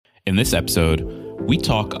In this episode, we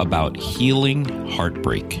talk about healing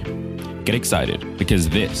heartbreak. Get excited because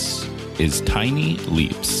this is Tiny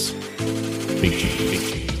Leaps. Big change, big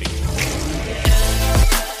change, big change.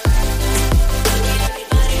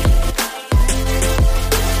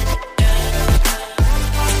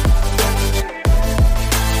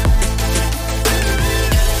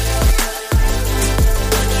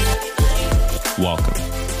 Welcome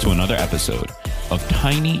to another episode of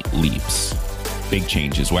Tiny Leaps. Big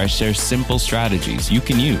changes, where I share simple strategies you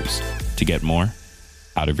can use to get more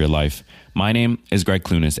out of your life. My name is Greg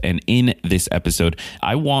Clunas, and in this episode,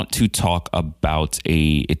 I want to talk about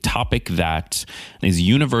a topic that is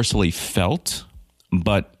universally felt,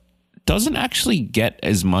 but doesn't actually get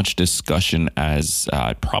as much discussion as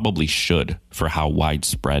it probably should for how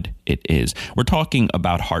widespread it is. We're talking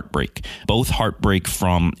about heartbreak, both heartbreak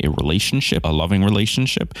from a relationship, a loving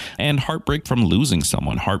relationship, and heartbreak from losing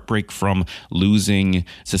someone, heartbreak from losing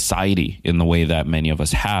society in the way that many of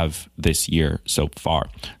us have this year so far.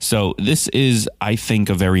 So this is, I think,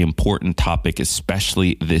 a very important topic,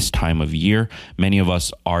 especially this time of year. Many of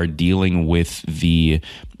us are dealing with the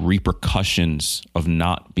repercussions of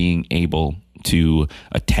not being able to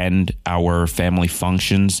attend our family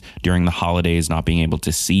functions during the holidays, not being able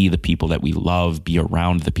to see the people that we love, be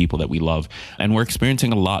around the people that we love. And we're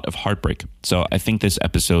experiencing a lot of heartbreak. So I think this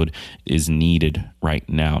episode is needed right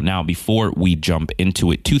now. Now, before we jump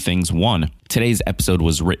into it, two things. One, today's episode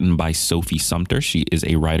was written by Sophie Sumter. She is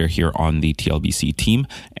a writer here on the TLBC team,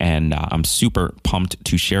 and I'm super pumped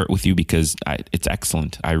to share it with you because it's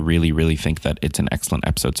excellent. I really, really think that it's an excellent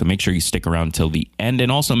episode. So make sure you stick around till the end,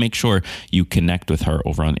 and also make sure you connect with her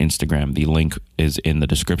over on Instagram. The link is in the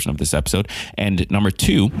description of this episode. And number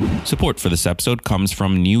two, support for this episode comes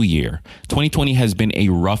from New Year. 2020 has been a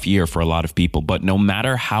rough year for a lot of people, but no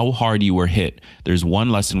matter how hard you were hit, there's one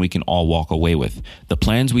lesson we can all walk away with. The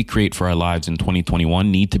plans we create for our lives in 2021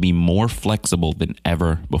 need to be more flexible than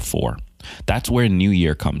ever before. That's where New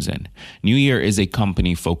Year comes in. New Year is a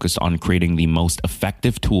company focused on creating the most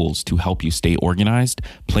effective tools to help you stay organized,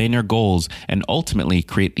 plan your goals, and ultimately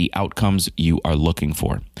create the outcomes you are looking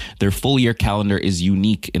for. Their full year calendar is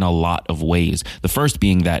unique in a lot of ways. The first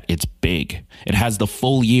being that it's big. It has the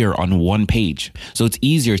full year on one page. So it's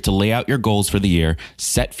easier to lay out your goals for the year,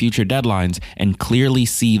 set future deadlines, and clearly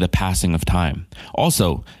see the passing of time.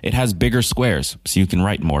 Also, it has bigger squares, so you can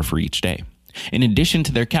write more for each day. In addition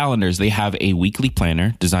to their calendars, they have a weekly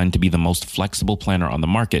planner designed to be the most flexible planner on the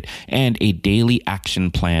market and a daily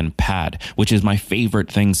action plan pad, which is my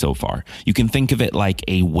favorite thing so far. You can think of it like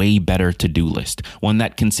a way better to-do list, one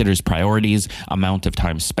that considers priorities, amount of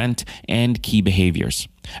time spent, and key behaviors.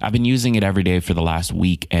 I've been using it every day for the last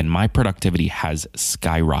week, and my productivity has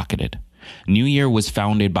skyrocketed. New Year was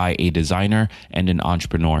founded by a designer and an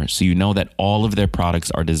entrepreneur, so you know that all of their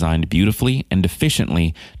products are designed beautifully and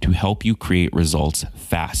efficiently to help you create results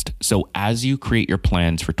fast. So as you create your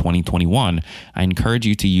plans for 2021, I encourage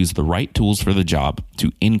you to use the right tools for the job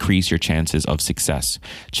to increase your chances of success.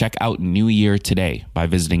 Check out New Year today by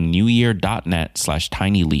visiting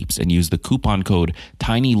newyear.net/tinyleaps and use the coupon code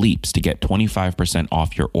TINYLEAPS to get 25%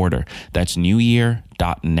 off your order. That's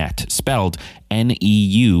newyear.net, spelled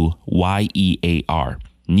NEUYEAR.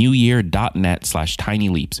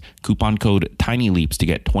 newyear.net/tinyleaps. Coupon code TINYLEAPS to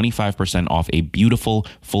get 25% off a beautiful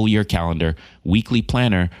full year calendar, weekly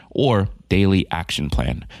planner, or daily action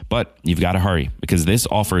plan. But you've got to hurry because this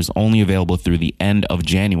offer is only available through the end of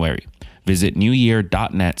January. Visit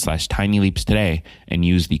newyear.net/tinyleaps today and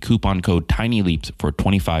use the coupon code TINYLEAPS for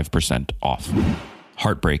 25% off.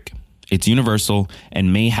 Heartbreak. It's universal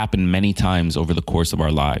and may happen many times over the course of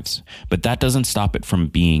our lives, but that doesn't stop it from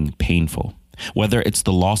being painful. Whether it's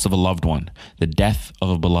the loss of a loved one, the death of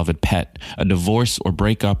a beloved pet, a divorce or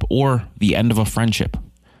breakup, or the end of a friendship,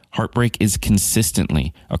 heartbreak is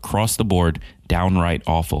consistently, across the board, downright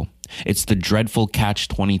awful. It's the dreadful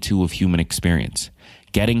catch-22 of human experience.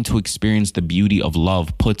 Getting to experience the beauty of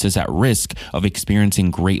love puts us at risk of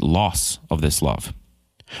experiencing great loss of this love.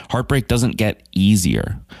 Heartbreak doesn't get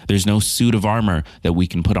easier. There's no suit of armor that we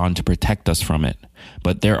can put on to protect us from it.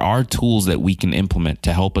 But there are tools that we can implement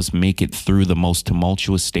to help us make it through the most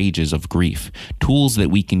tumultuous stages of grief. Tools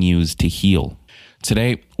that we can use to heal.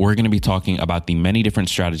 Today, we're going to be talking about the many different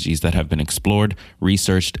strategies that have been explored,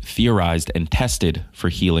 researched, theorized, and tested for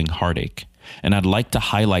healing heartache. And I'd like to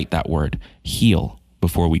highlight that word, heal,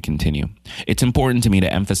 before we continue. It's important to me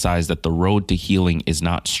to emphasize that the road to healing is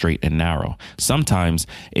not straight and narrow. Sometimes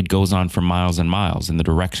it goes on for miles and miles in the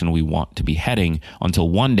direction we want to be heading until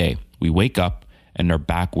one day we wake up and are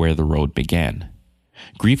back where the road began.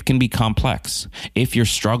 Grief can be complex. If you're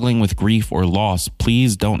struggling with grief or loss,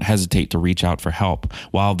 please don't hesitate to reach out for help.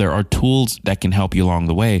 While there are tools that can help you along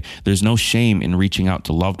the way, there's no shame in reaching out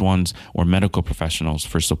to loved ones or medical professionals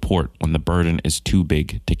for support when the burden is too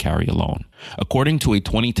big to carry alone. According to a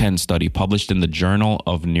 2010 study published in the Journal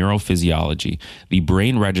of Neurophysiology, the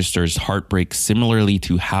brain registers heartbreak similarly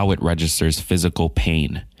to how it registers physical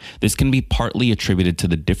pain. This can be partly attributed to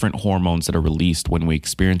the different hormones that are released when we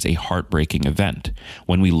experience a heartbreaking event.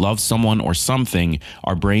 When we love someone or something,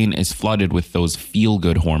 our brain is flooded with those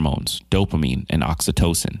feel-good hormones, dopamine and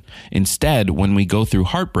oxytocin. Instead, when we go through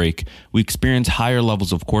heartbreak, we experience higher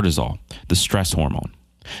levels of cortisol, the stress hormone.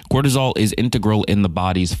 Cortisol is integral in the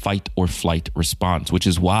body's fight or flight response, which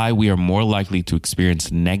is why we are more likely to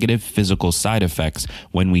experience negative physical side effects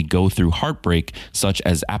when we go through heartbreak, such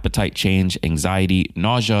as appetite change, anxiety,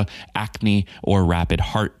 nausea, acne, or rapid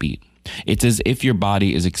heartbeat. It's as if your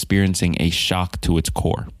body is experiencing a shock to its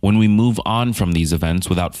core. When we move on from these events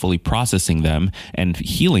without fully processing them and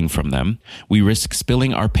healing from them, we risk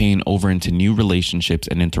spilling our pain over into new relationships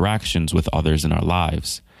and interactions with others in our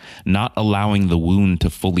lives. Not allowing the wound to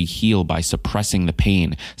fully heal by suppressing the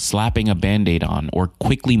pain, slapping a Band-Aid on, or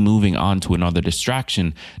quickly moving on to another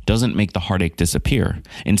distraction doesn't make the heartache disappear.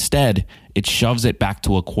 Instead, it shoves it back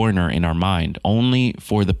to a corner in our mind, only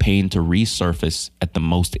for the pain to resurface at the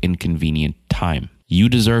most inconvenient time. You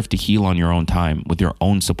deserve to heal on your own time with your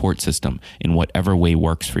own support system in whatever way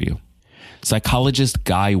works for you. Psychologist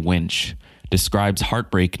Guy Winch describes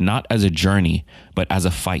heartbreak not as a journey, but as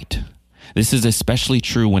a fight. This is especially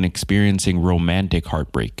true when experiencing romantic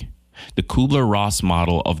heartbreak. The Kubler-Ross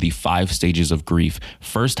model of the 5 stages of grief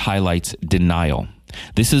first highlights denial.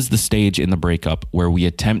 This is the stage in the breakup where we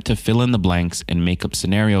attempt to fill in the blanks and make up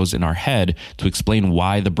scenarios in our head to explain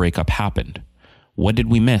why the breakup happened. What did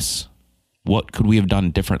we miss? What could we have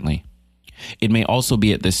done differently? It may also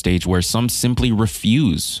be at this stage where some simply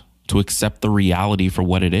refuse to accept the reality for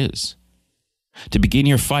what it is. To begin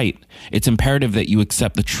your fight, it's imperative that you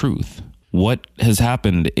accept the truth. What has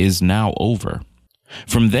happened is now over.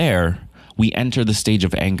 From there, we enter the stage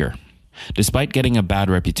of anger. Despite getting a bad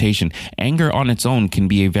reputation, anger on its own can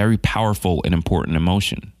be a very powerful and important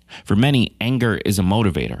emotion. For many, anger is a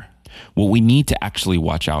motivator. What we need to actually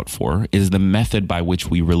watch out for is the method by which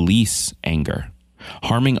we release anger.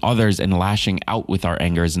 Harming others and lashing out with our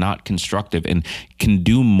anger is not constructive and can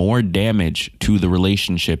do more damage to the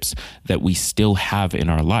relationships that we still have in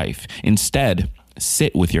our life. Instead,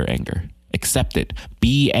 sit with your anger. Accept it.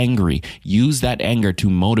 Be angry. Use that anger to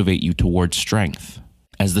motivate you towards strength.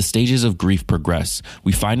 As the stages of grief progress,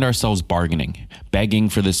 we find ourselves bargaining, begging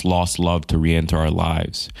for this lost love to re-enter our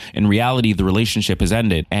lives. In reality, the relationship has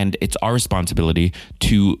ended, and it's our responsibility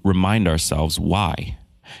to remind ourselves why.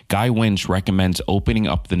 Guy Winch recommends opening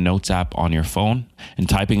up the Notes app on your phone and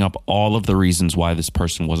typing up all of the reasons why this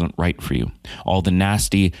person wasn't right for you. All the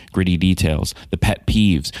nasty, gritty details, the pet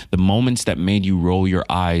peeves, the moments that made you roll your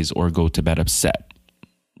eyes or go to bed upset.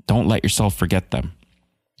 Don't let yourself forget them.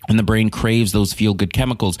 When the brain craves those feel-good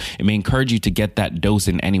chemicals, it may encourage you to get that dose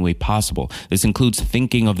in any way possible. This includes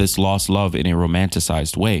thinking of this lost love in a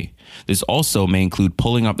romanticized way. This also may include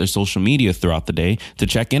pulling up their social media throughout the day to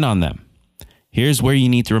check in on them. Here's where you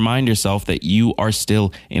need to remind yourself that you are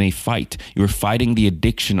still in a fight. You're fighting the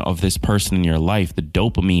addiction of this person in your life, the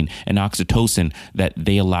dopamine and oxytocin that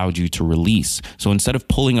they allowed you to release. So instead of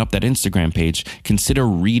pulling up that Instagram page, consider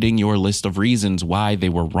reading your list of reasons why they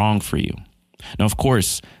were wrong for you. Now, of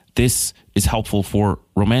course, this is helpful for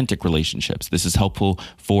romantic relationships. This is helpful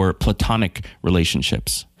for platonic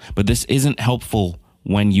relationships. But this isn't helpful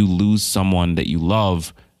when you lose someone that you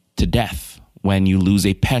love to death, when you lose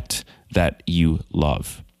a pet that you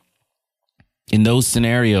love. In those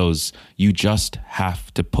scenarios, you just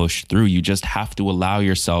have to push through. You just have to allow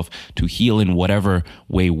yourself to heal in whatever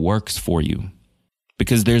way works for you.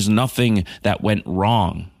 Because there's nothing that went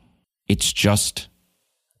wrong. It's just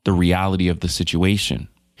the reality of the situation.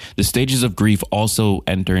 The stages of grief also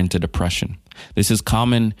enter into depression. This is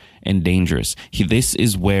common and dangerous. This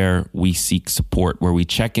is where we seek support, where we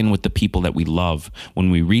check in with the people that we love, when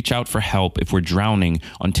we reach out for help if we're drowning,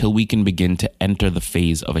 until we can begin to enter the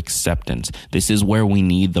phase of acceptance. This is where we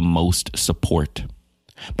need the most support.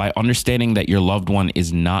 By understanding that your loved one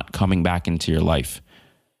is not coming back into your life,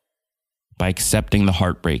 by accepting the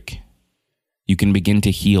heartbreak, you can begin to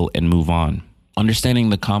heal and move on. Understanding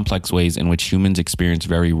the complex ways in which humans experience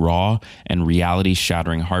very raw and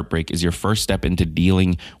reality-shattering heartbreak is your first step into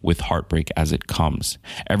dealing with heartbreak as it comes.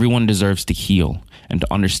 Everyone deserves to heal and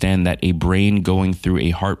to understand that a brain going through a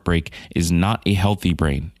heartbreak is not a healthy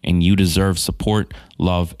brain, and you deserve support,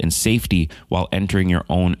 love, and safety while entering your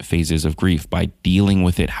own phases of grief by dealing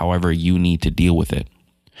with it however you need to deal with it.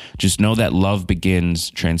 Just know that love begins,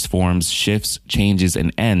 transforms, shifts, changes,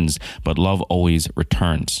 and ends, but love always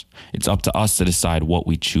returns. It's up to us to decide what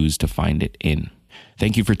we choose to find it in.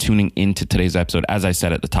 Thank you for tuning into today's episode. As I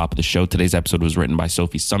said at the top of the show, today's episode was written by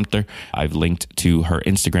Sophie Sumter. I've linked to her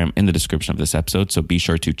Instagram in the description of this episode, so be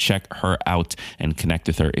sure to check her out and connect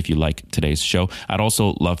with her if you like today's show. I'd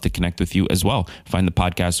also love to connect with you as well. Find the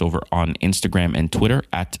podcast over on Instagram and Twitter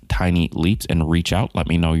at Tiny Leaps and reach out. Let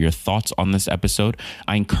me know your thoughts on this episode.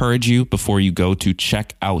 I encourage you before you go to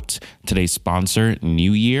check out today's sponsor,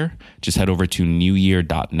 New Year. Just head over to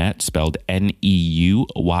newyear.net, spelled Newyear,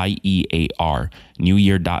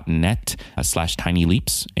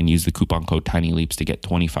 newyear.net/tinyleaps, and use the coupon code tinyleaps to get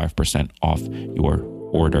 25% off your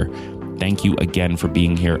order. Thank you again for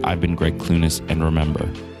being here. I've been Greg Clunis, and remember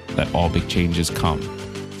that all big changes come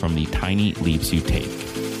from the tiny leaps you take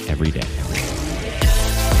every day.